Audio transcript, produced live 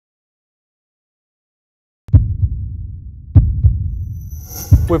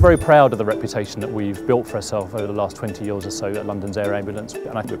We're very proud of the reputation that we've built for ourselves over the last 20 years or so at London's Air Ambulance,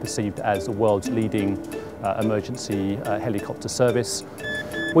 and I think we're perceived as the world's leading emergency helicopter service.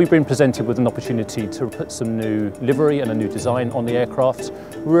 We've been presented with an opportunity to put some new livery and a new design on the aircraft,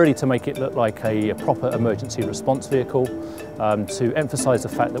 really to make it look like a proper emergency response vehicle, to emphasise the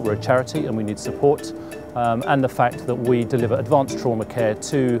fact that we're a charity and we need support, and the fact that we deliver advanced trauma care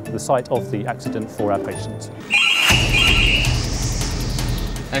to the site of the accident for our patients.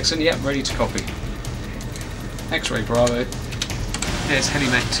 Excellent, yep, ready to copy. X-ray Bravo. There's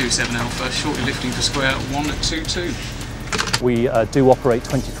Helimet 27 Alpha, shortly lifting to square 122. We do operate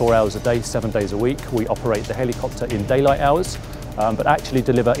 24 hours a day, 7 days a week. We operate the helicopter in daylight hours, but actually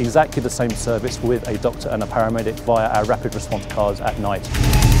deliver exactly the same service with a doctor and a paramedic via our rapid response cars at night.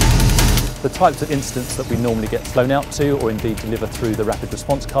 The types of incidents that we normally get flown out to or indeed deliver through the rapid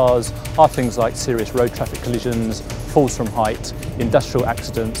response cars are things like serious road traffic collisions, falls from height, industrial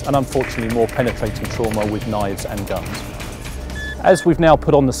accidents, and unfortunately more penetrating trauma with knives and guns. As we've now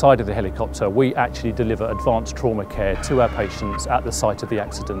put on the side of the helicopter, we actually deliver advanced trauma care to our patients at the site of the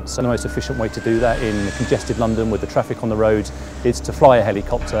accidents. And the most efficient way to do that in congested London with the traffic on the road is to fly a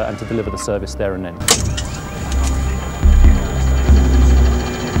helicopter and to deliver the service there and then.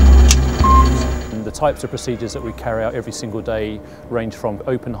 The types of procedures that we carry out every single day range from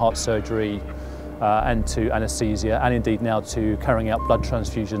open heart surgery and to anaesthesia, and indeed now to carrying out blood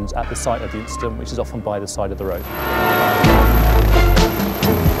transfusions at the site of the incident, which is often by the side of the road.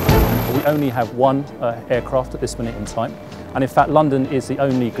 We only have one aircraft at this minute in time, and in fact London is the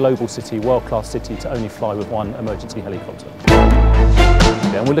only global city, world-class city, to only fly with one emergency helicopter.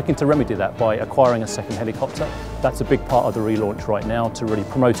 And we're looking to remedy that by acquiring a second helicopter. That's a big part of the relaunch right now, to really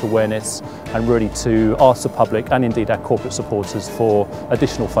promote awareness and really to ask the public and indeed our corporate supporters for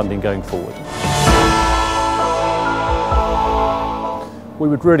additional funding going forward. We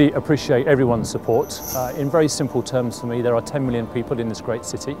would really appreciate everyone's support. In very simple terms for me, there are 10 million people in this great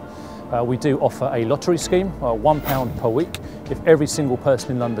city. We do offer a lottery scheme, £1 per week. If every single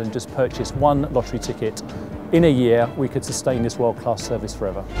person in London just purchased one lottery ticket in a year, we could sustain this world-class service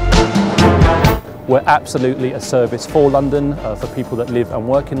forever. We're absolutely a service for London, for people that live and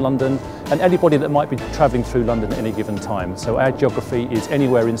work in London, and anybody that might be travelling through London at any given time. So our geography is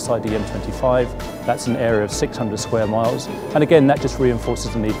anywhere inside the M25. That's an area of 600 square miles. And again, that just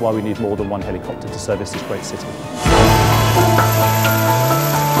reinforces the need why we need more than one helicopter to service this great city.